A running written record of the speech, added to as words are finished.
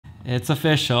It's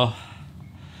official.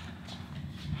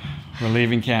 We're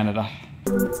leaving Canada.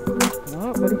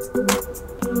 Oh, buddy.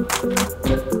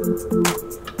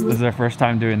 This is our first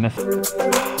time doing this.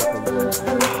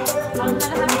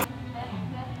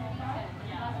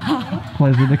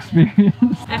 Pleasant experience.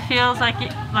 It feels like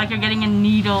you're getting a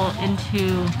needle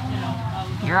into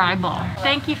your eyeball.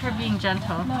 Thank you for being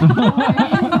gentle.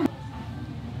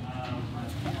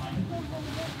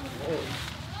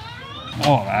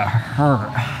 Oh, that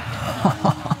hurt.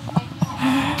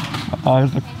 My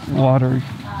eyes look watery.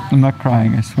 I'm not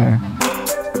crying, I swear.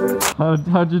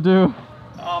 How'd you do?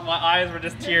 Oh, my eyes were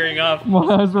just tearing up. My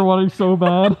eyes were watering so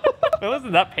bad. It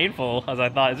wasn't that painful as I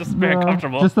thought. It's just very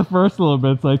uncomfortable. Just the first little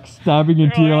bit. It's like stabbing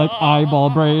into your like eyeball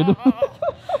braid.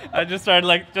 I just started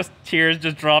like tears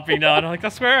just dropping down. I'm like, I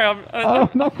swear I'm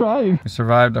not crying. We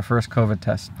survived our first COVID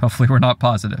test. Hopefully we're not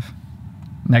positive.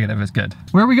 Negative is good.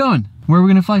 Where are we going? Where are we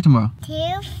gonna fly tomorrow? To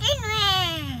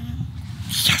Finland.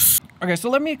 Yes! Okay, so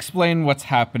let me explain what's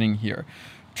happening here.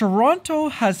 Toronto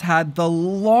has had the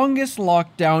longest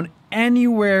lockdown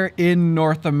anywhere in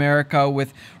North America,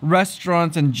 with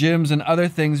restaurants and gyms and other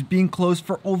things being closed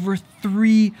for over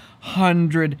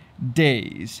 300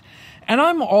 days. And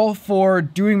I'm all for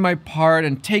doing my part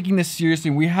and taking this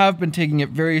seriously. We have been taking it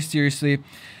very seriously.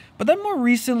 But then more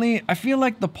recently, I feel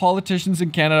like the politicians in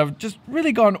Canada have just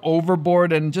really gone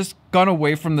overboard and just gone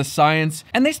away from the science.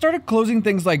 And they started closing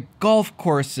things like golf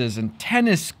courses and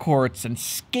tennis courts and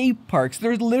skate parks.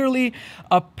 There's literally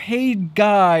a paid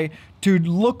guy to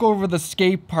look over the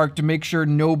skate park to make sure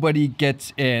nobody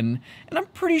gets in. And I'm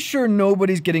pretty sure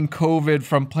nobody's getting COVID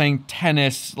from playing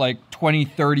tennis like 20,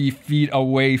 30 feet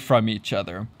away from each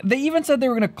other. They even said they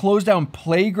were gonna close down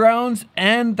playgrounds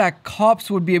and that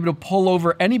cops would be able to pull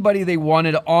over anybody they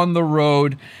wanted on the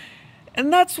road.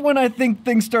 And that's when I think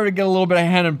things started to get a little bit out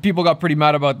of hand and people got pretty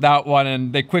mad about that one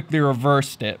and they quickly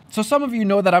reversed it. So some of you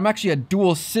know that I'm actually a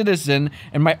dual citizen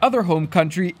and my other home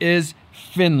country is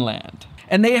Finland.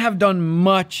 And they have done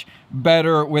much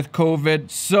better with COVID.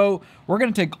 So we're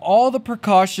gonna take all the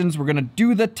precautions, we're gonna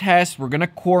do the test, we're gonna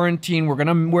quarantine, we're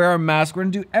gonna wear a mask, we're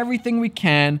gonna do everything we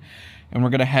can, and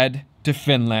we're gonna head to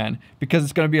Finland because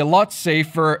it's gonna be a lot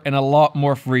safer and a lot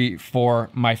more free for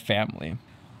my family.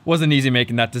 Wasn't easy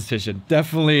making that decision.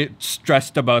 Definitely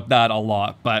stressed about that a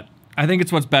lot, but I think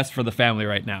it's what's best for the family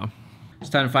right now. It's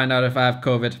time to find out if I have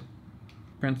COVID.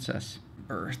 Princess,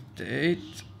 birth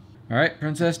date. All right,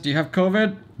 Princess, do you have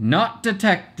COVID? Not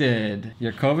detected.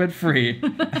 You're COVID free.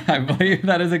 I believe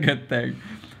that is a good thing.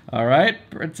 All right,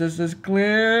 Princess is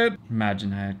cleared.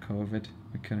 Imagine I had COVID.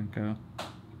 We couldn't go.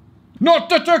 Not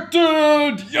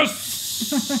detected!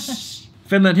 Yes!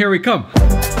 Finland, here we come.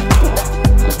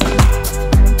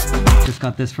 Just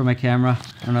got this for my camera.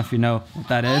 I don't know if you know what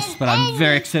that is, but I'm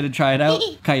very excited to try it out.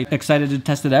 Okay, excited to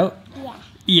test it out? Yeah.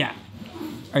 Yeah.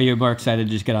 Are you more excited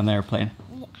to just get on the airplane?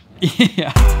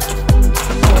 Yeah.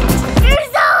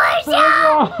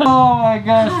 Oh my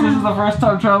gosh, this is the first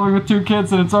time traveling with 2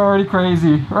 kids and it's already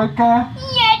crazy. Right, Kai?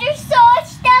 Yeah, there's so much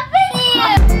stuff in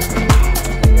here.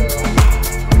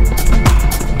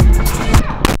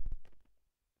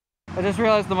 I just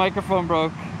realized the microphone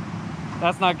broke.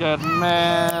 That's not good.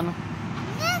 Man.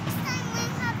 Next time we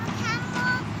have a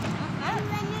camera, and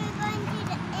when we're going to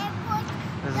the airport,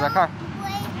 This is our car.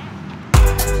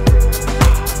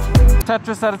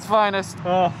 Tetris at its finest.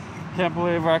 Oh, can't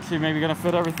believe we're actually maybe gonna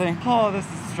fit everything. Oh, this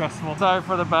is stressful. Sorry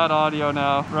for the bad audio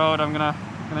now. Road, I'm gonna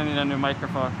need a new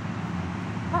microphone.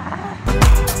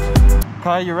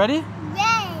 Kai, you ready?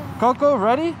 Yeah. Coco,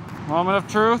 ready? Moment of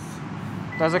truth.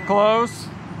 Does it close?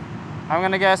 I'm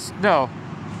gonna guess no.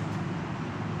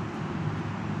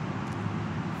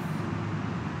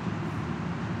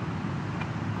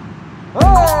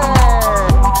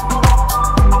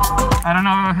 I don't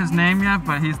know his name yet,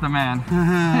 but he's the man.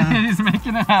 He's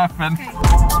making it happen. Okay.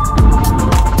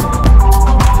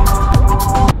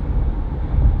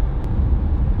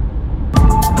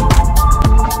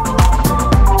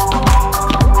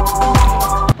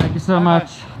 Thank you so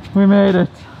much. We made it.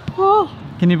 Woo.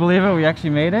 Can you believe it? We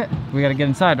actually made it. We gotta get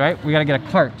inside, right? We gotta get a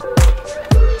cart.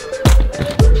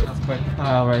 That's quick.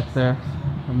 Aisle right there.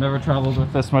 I've never traveled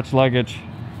with this much luggage.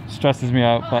 Stresses me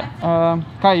out, but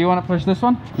Kai, you want to push this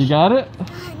one? You got it?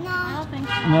 No. I don't think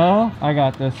so. No? I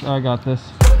got this. I got this.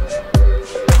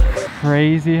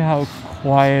 Crazy how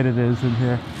quiet it is in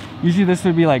here. Usually this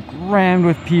would be like rammed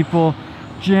with people,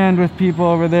 jammed with people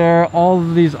over there. All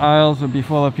of these aisles would be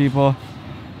full of people.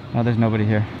 Now there's nobody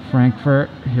here. Frankfurt,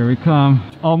 here we come.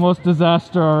 Almost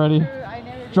disaster already. I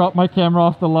never just dropped my camera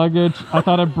off the luggage. I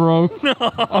thought it broke. No.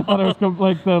 I thought it was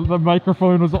like the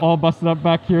microphone was all busted up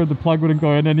back here. The plug wouldn't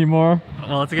go in anymore.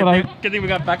 Well, it's a good thing we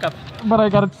got backup. But I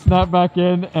got it snapped back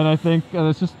in, and I think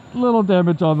there's just a little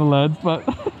damage on the lens, but...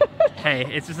 Hey,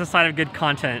 it's just a sign of good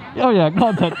content. Oh yeah,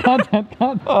 content.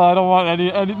 Oh, I don't want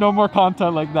any no more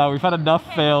content like that. We've had enough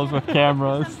fails with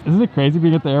cameras. Isn't it crazy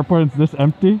being at the airport and it's this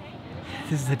empty?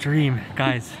 This is a dream,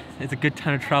 guys. It's a good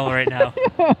time to travel right now.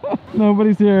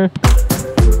 Nobody's here.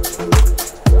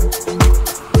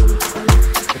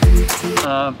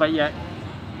 But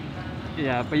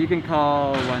but you can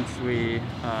call once we,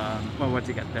 once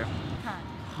you get there.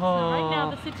 So right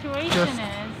now the situation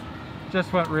is...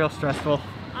 Just went real stressful.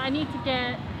 I need to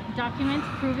get documents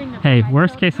proving that... Hey,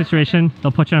 worst case situation,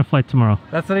 they'll put you on a flight tomorrow.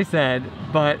 That's what he said,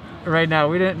 but right now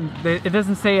we didn't, it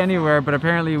doesn't say anywhere, but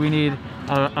apparently we need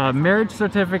a marriage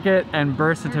certificate and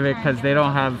birth certificate because they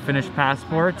don't have Finnish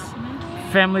passports.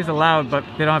 Families allowed, but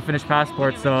they don't have Finnish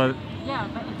passports, so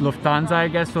Lufthansa, I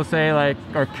guess, will say, like,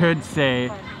 or could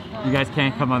say, you guys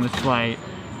can't come on this flight.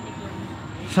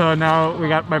 So now we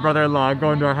got my brother-in-law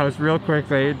going to our house real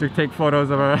quickly to take photos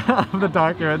of, of the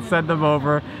documents, send them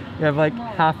over. We have like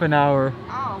half an hour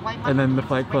and then the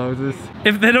flight closes.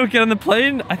 If they don't get on the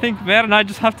plane, I think Matt and I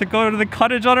just have to go to the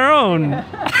cottage on our own.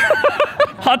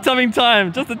 Hot tubbing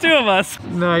time, just the two of us.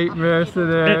 Nightmare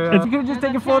scenario. You could have just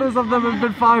taken photos of them and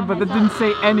been fine, but it didn't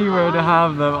say anywhere to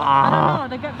have them. Ah.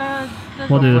 They got the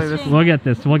we'll do this. We'll get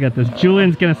this. We'll get this.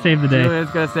 Julian's gonna save the day.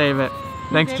 Julian's gonna save it.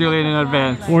 Thanks, Julian, in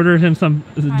advance. Order him some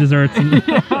desserts. And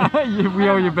we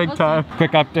owe you big time.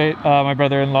 Quick update, my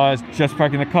brother-in-law is just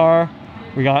parking the car.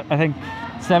 We got, I think,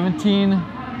 17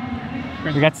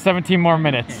 more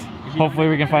minutes. Hopefully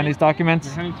we can find these documents.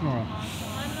 We're coming tomorrow.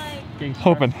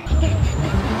 Hoping.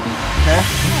 Okay.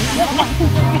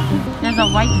 There's a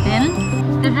white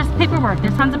bin. There's just paperwork.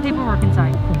 There's tons of paperwork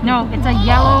inside. No, it's a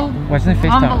yellow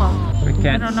envelope. We can't see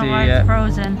it. I don't know why it's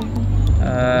frozen.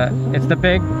 It's the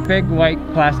big white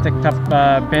plastic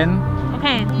bin.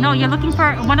 Okay, no, you're looking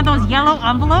for one of those yellow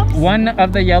envelopes? One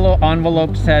of the yellow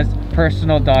envelopes says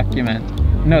personal document.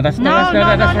 No, that's the wrong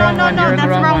one. You're in the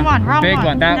wrong one. Big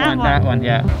one, that one,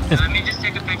 yeah. Let me just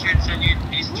take a picture and send you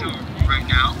these two right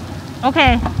now.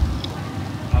 Okay.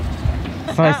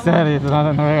 So I said it's not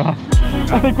in the right one.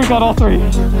 I think we got all three.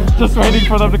 Just waiting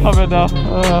for them to come in now.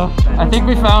 I think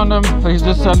we found him, so he's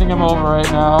just sending him over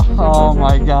right now. Oh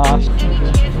my gosh.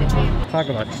 Talk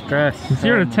about stress.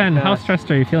 0 to 10, how stressed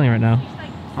are you feeling right now?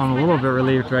 I'm a little bit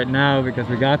relieved right now because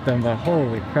we got them, but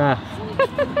holy crap.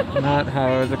 Not how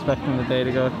I was expecting the day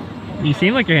to go. You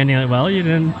seem like you're handling it well. You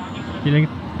didn't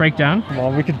break down?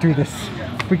 Well, we can do this.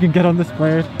 We can get on this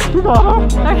plane. We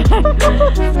got him.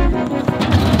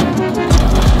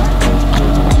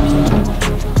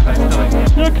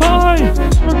 Yeah, Kai!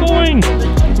 We're going!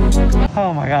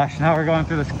 Oh my gosh, now we're going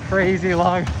through this crazy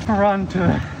long run to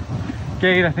the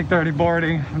gate. I think they're already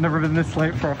boarding. I've never been this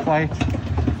late for a flight.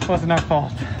 It wasn't our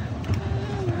fault.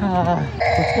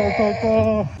 Let's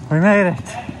go. We made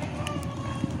it.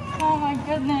 Oh my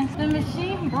goodness, the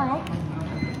machine broke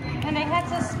and they had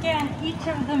to scan each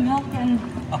of the milk and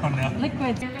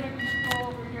liquids.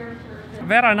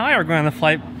 Vera and I are going on the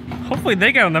flight. Hopefully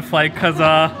they get on the flight because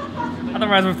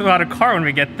otherwise we're without a car when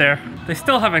we get there. They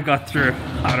still haven't got through.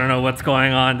 I don't know what's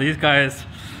going on. These guys,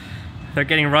 they're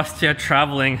getting rusty at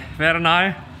traveling. Vera and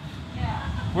I,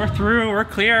 we're through, we're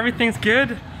clear, everything's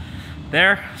good.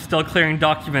 They're still clearing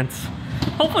documents.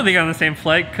 Hopefully they get on the same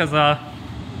flight because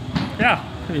yeah,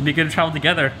 it'd be good to travel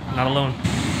together, not alone.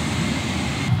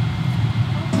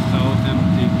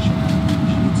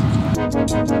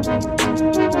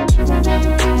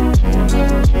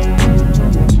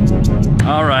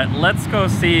 All right, let's go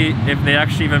see if they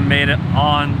actually even made it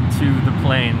onto the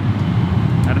plane.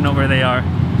 I don't know where they are.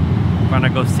 We're gonna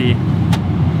go see.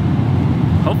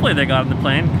 Hopefully they got on the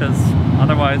plane, because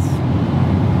otherwise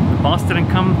the boss didn't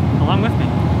come along with me.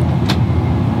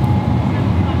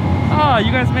 Oh,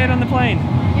 you guys made it on the plane.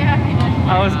 Yeah, we did.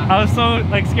 I was so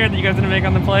like scared that you guys didn't make it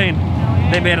on the plane.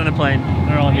 They made it on the plane.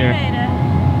 They're all here. Made it.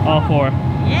 All four.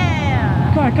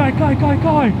 Yeah. Kai,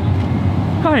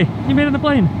 you made it on the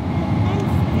plane.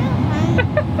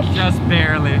 Just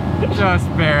barely.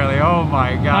 Oh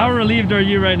my god. How relieved are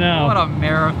you right now? What a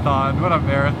marathon.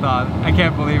 I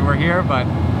can't believe we're here, but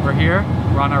we're here.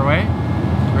 We're on our way.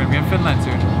 We're gonna be in Finland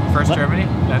soon. First Germany,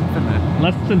 then Finland.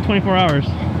 Less than 24 hours.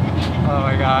 Oh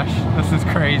my gosh, this is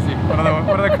crazy. One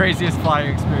of the craziest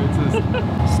flying experiences.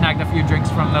 Snagged a few drinks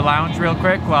from the lounge real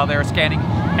quick while they were scanning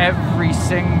every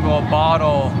single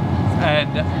bottle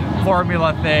and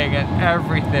formula thing and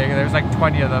everything. There's like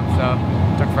 20 of them, so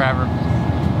it took forever.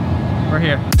 We're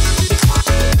here.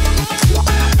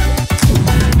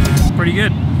 pretty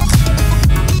good.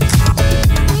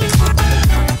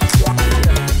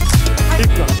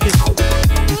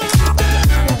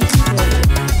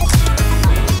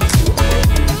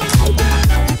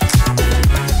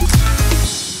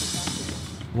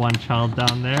 One child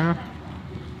down there.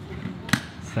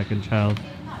 Second child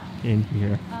in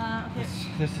here.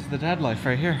 This is the dad life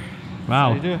right here.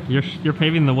 Wow, That's how you do. you're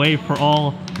paving the way for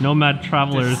all nomad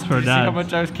travelers for Did you see dads. how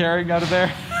much I was carrying out of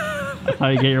there? That's how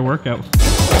you get your workout.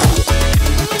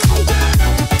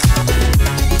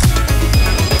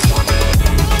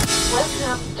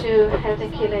 Welcome to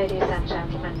Helsinki, ladies and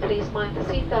gentlemen. Please mind the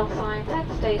seatbelt signs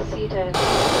and stay seated.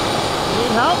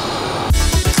 Need help?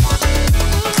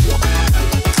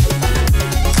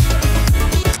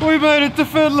 We made it to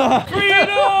Finland! Freedom!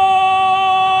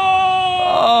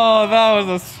 Oh, that was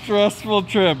a stressful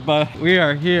trip, but we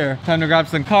are here. Time to grab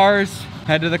some cars,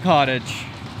 head to the cottage.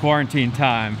 Quarantine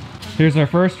time. Here's our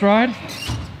first ride.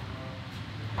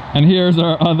 And here's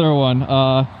our other one.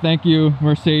 Thank you,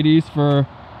 Mercedes, for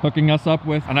hooking us up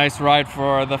with a nice ride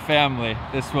for the family.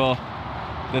 This will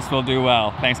do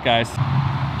well. Thanks, guys.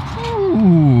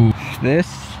 Ooh, this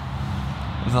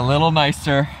is a little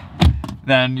nicer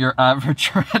than your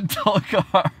average rental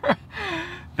car.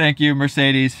 Thank you,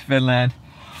 Mercedes, Finland.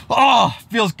 Oh,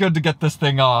 feels good to get this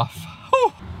thing off.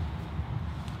 Whew.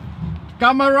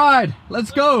 Got my ride.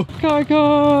 Let's go. Kai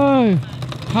Kai.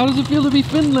 How does it feel to be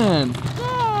Finland?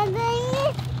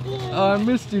 Oh, I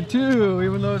missed you too,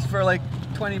 even though it's for like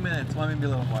 20 minutes. Well, maybe a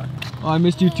little more. Oh, I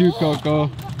missed you too, Coco.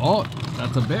 Oh,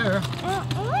 that's a bear.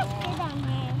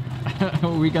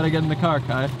 We gotta get in the car,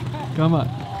 Kai. Come on.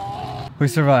 We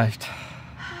survived.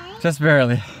 Just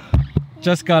barely.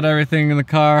 Just got everything in the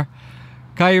car.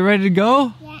 Kai, you ready to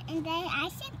go? Yeah, and then I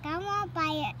should go and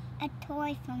buy a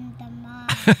toy from the mall.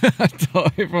 A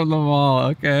toy from the mall,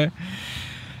 okay.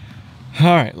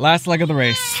 All right, last leg of the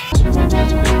race.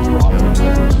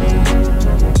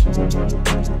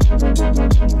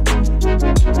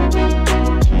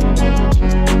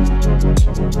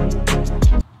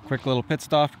 Quick little pit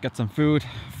stop, get some food,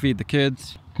 feed the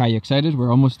kids. Kai, you excited?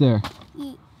 We're almost there.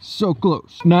 Yeah. So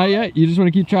close. Not yet? You just want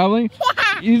to keep traveling?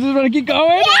 Yeah. You just want to keep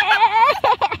going?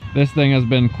 Yeah. This thing has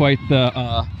been quite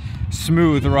the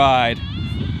smooth ride.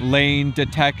 Lane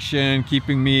detection,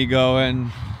 keeping me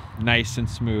going nice and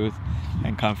smooth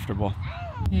and comfortable.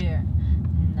 Here.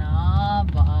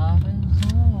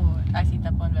 I see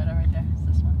that one better right there. It's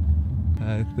this one.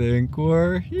 I think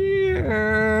we're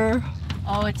here.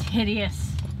 Oh, it's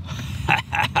hideous.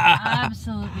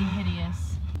 Absolutely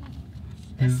hideous.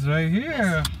 It's right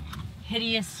here.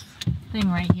 Hideous thing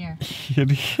right here.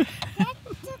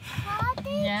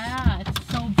 Yeah, it's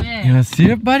so big. You wanna see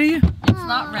it, buddy? It's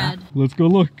not red. Let's go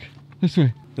look. This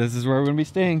way. This is where we're gonna be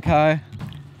staying, Kai.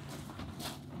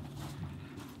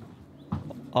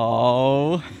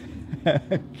 Oh,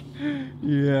 heck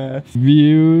yes.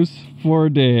 Views for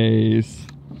days.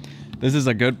 This is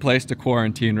a good place to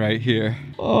quarantine right here.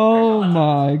 Oh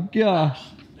my gosh.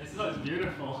 This one's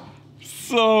beautiful.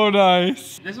 So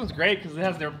nice. This one's great because it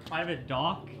has their private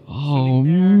dock. Oh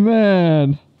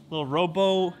man. Little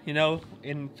rowboat, you know,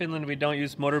 in Finland we don't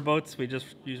use motorboats, we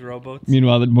just use rowboats.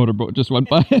 Meanwhile, the motorboat just went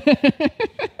by.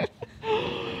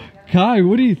 Kai,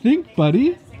 what do you think,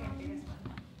 buddy?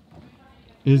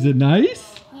 Is it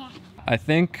nice? Yeah. I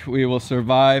think we will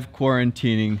survive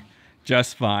quarantining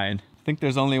just fine. I think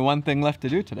there's only one thing left to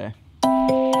do today.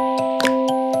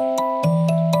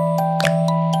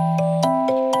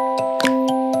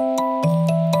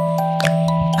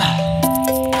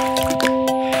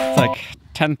 It's like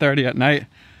 10:30 at night.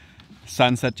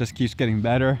 Sunset just keeps getting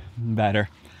better and better.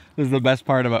 This is the best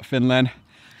part about Finland,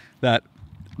 that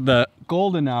the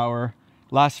golden hour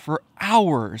lasts for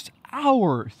hours.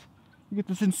 You get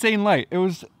this insane light. It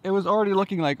was already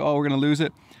looking like, oh, we're gonna lose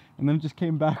it. And then it just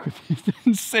came back with these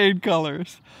insane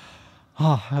colors.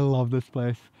 Oh, I love this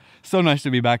place. So nice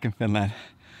to be back in Finland.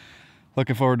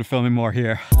 Looking forward to filming more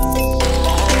here.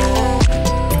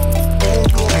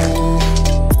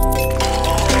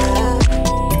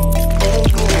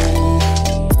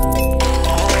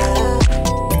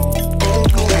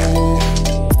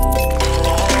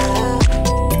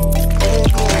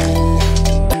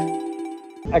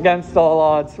 Against all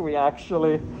odds, we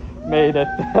actually made it.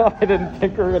 I didn't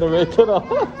think we were gonna make it all.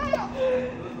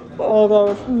 Oh, that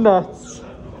was nuts.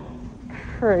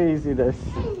 Craziness.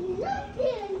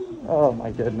 Oh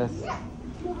my goodness.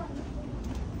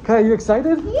 Kai, you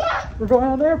excited? Yeah. We're going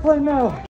on the airplane now.